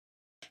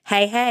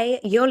Hey,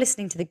 you're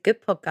listening to the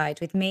Good Pod Guide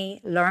with me,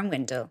 Lauren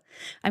Windle.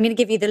 I'm going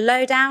to give you the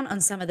lowdown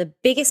on some of the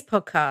biggest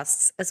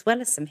podcasts, as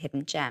well as some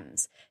hidden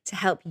gems, to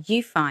help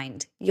you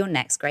find your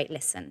next great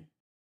listen.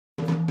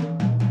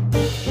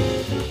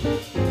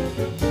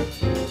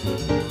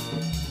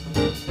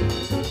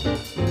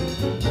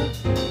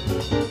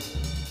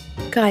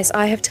 Guys,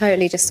 I have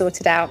totally just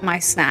sorted out my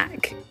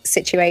snack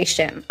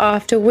situation.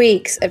 After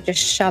weeks of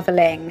just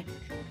shoveling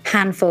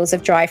handfuls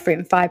of dry fruit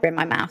and fibre in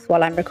my mouth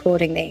while I'm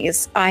recording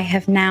these, I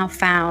have now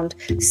found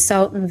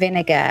salt and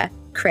vinegar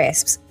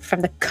crisps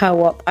from the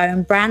Co-op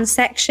own brand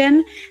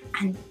section,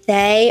 and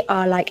they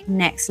are like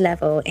next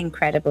level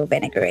incredible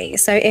vinegary.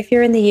 So if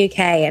you're in the UK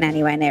and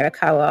anywhere near a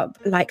Co-op,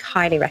 like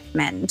highly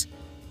recommend.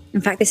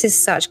 In fact, this is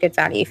such good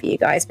value for you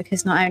guys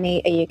because not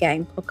only are you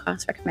getting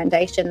podcast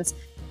recommendations,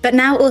 but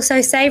now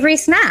also savory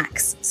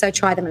snacks. So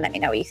try them and let me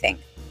know what you think.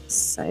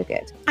 So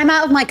good. I'm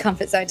out of my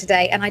comfort zone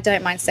today, and I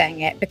don't mind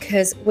saying it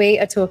because we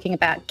are talking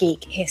about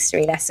geek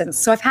history lessons.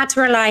 So I've had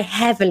to rely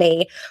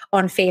heavily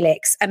on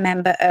Felix, a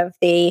member of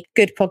the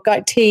Good Pod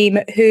Guide team,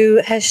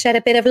 who has shed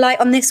a bit of light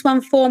on this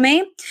one for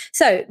me.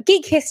 So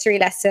geek history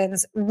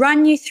lessons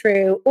run you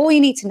through all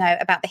you need to know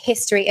about the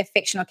history of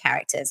fictional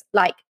characters,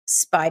 like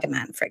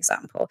Spider-Man, for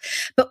example,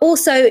 but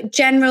also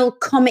general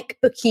comic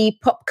booky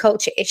pop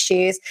culture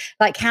issues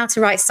like how to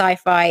write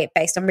sci-fi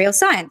based on real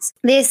science.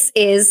 This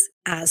is,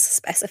 as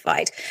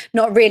specified,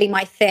 not really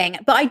my thing,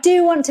 but I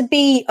do want to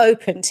be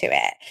open to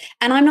it.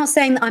 And I'm not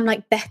saying that I'm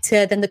like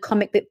better than the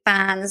comic book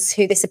fans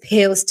who this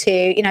appeals to.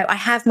 You know, I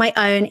have my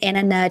own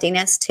inner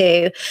nerdiness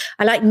too.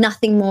 I like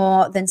nothing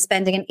more than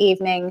spending an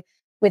evening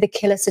with a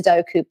killer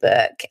Sudoku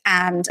book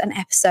and an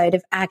episode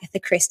of Agatha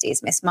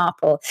Christie's Miss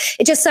Marple.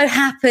 It just so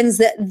happens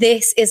that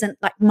this isn't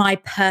like my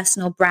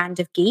personal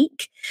brand of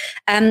geek.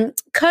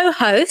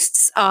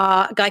 Co-hosts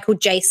are a guy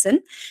called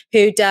Jason,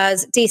 who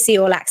does DC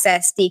All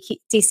Access,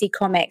 DC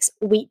Comics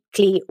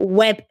weekly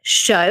web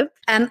show.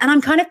 And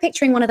I'm kind of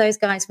picturing one of those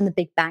guys from The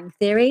Big Bang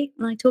Theory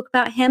when I talk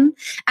about him.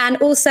 And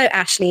also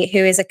Ashley, who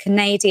is a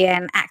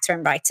Canadian actor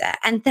and writer.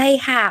 And they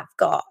have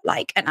got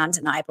like an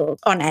undeniable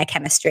on-air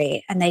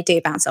chemistry, and they do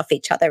bounce off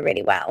each other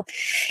really well.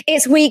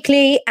 It's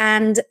weekly,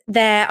 and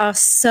there are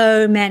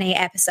so many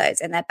episodes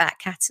in their back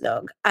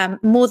catalogue,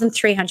 more than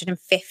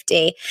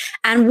 350.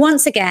 And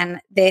once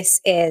again,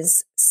 this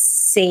is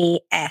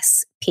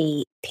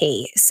CSPP.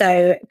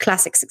 So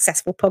classic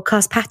successful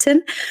podcast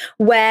pattern,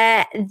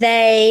 where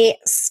they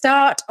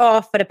start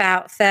off at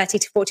about 30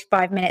 to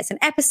 45 minutes an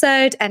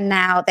episode, and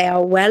now they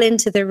are well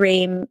into the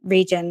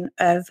region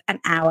of an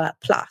hour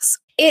plus.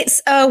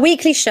 It's a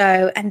weekly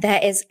show, and there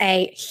is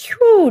a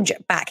huge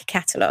back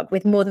catalogue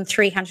with more than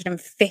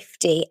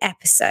 350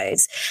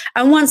 episodes.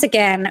 And once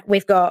again,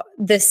 we've got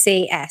the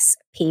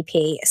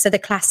CSPP, so the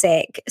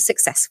classic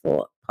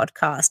successful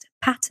podcast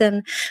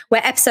pattern,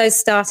 where episodes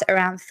start at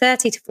around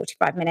 30 to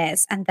 45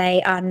 minutes, and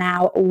they are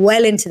now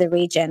well into the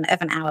region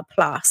of an hour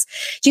plus.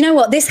 Do you know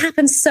what? This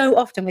happens so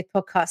often with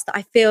podcasts that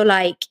I feel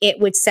like it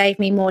would save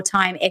me more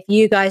time if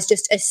you guys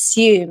just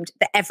assumed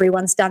that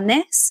everyone's done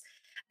this.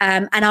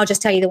 And I'll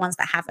just tell you the ones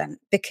that haven't,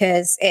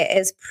 because it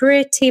is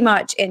pretty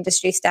much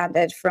industry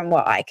standard from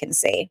what I can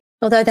see.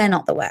 Although they're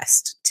not the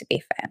worst, to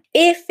be fair.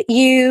 If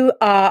you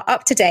are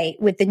up to date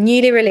with the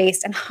newly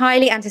released and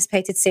highly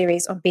anticipated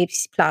series on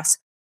BBC Plus,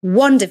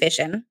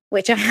 WandaVision,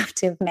 which I have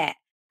to admit,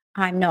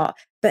 I'm not,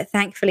 but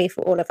thankfully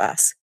for all of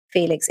us,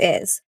 Felix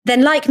is,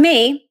 then like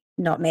me,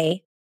 not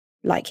me,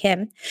 like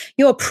him,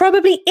 you're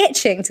probably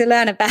itching to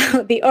learn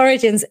about the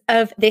origins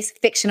of this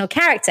fictional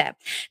character.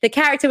 The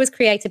character was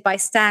created by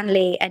Stan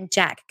Lee and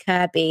Jack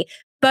Kirby.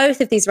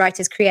 Both of these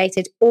writers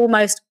created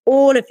almost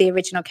all of the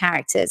original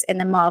characters in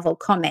the Marvel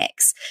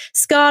comics.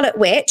 Scarlet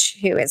Witch,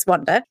 who is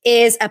Wanda,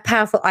 is a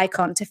powerful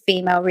icon to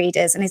female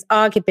readers and is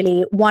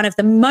arguably one of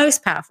the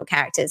most powerful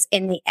characters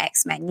in the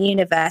X-Men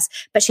universe,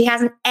 but she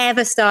hasn't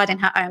ever starred in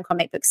her own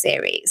comic book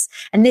series.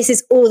 And this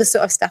is all the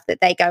sort of stuff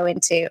that they go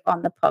into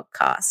on the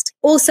podcast.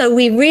 Also,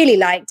 we really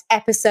liked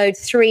episode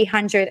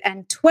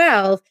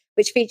 312,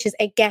 which features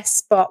a guest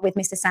spot with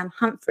Mr. Sam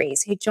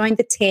Humphries, who joined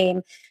the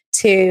team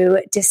to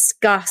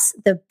discuss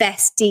the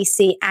best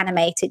DC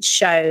animated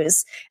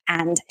shows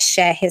and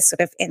share his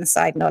sort of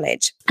inside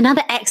knowledge.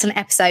 Another excellent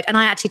episode, and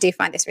I actually do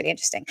find this really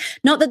interesting.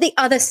 Not that the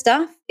other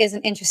stuff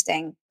isn't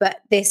interesting, but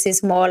this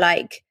is more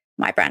like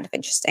my brand of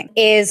interesting,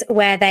 is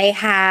where they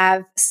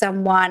have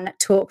someone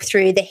talk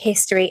through the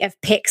history of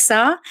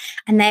Pixar,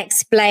 and they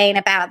explain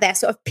about their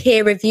sort of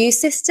peer review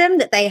system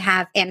that they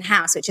have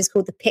in-house, which is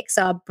called the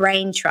Pixar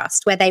Brain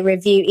Trust, where they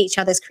review each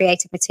other's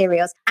creative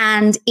materials,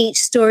 and each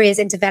story is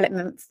in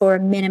development for a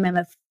minimum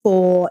of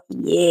 4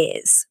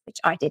 years, which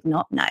I did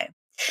not know.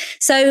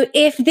 So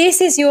if this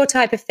is your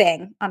type of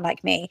thing,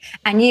 unlike me,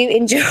 and you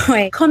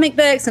enjoy comic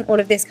books and all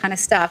of this kind of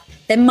stuff,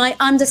 then my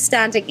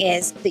understanding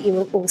is that you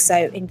will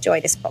also enjoy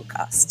this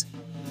podcast.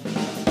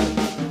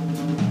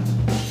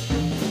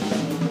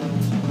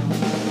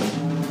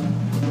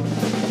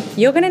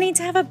 You're going to need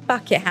to have a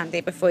bucket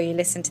handy before you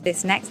listen to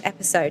this next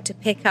episode to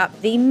pick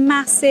up the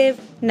massive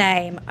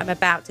name I'm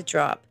about to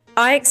drop.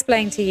 I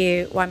explain to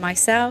you why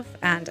myself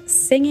and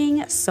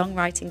singing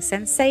songwriting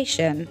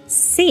sensation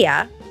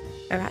Sia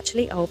are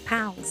actually old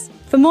pals.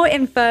 For more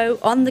info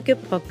on the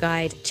Good Pod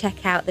Guide,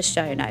 check out the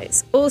show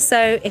notes.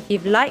 Also, if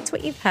you've liked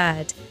what you've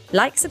heard,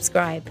 like,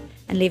 subscribe,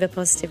 and leave a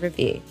positive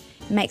review.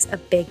 It makes a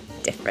big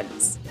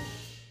difference.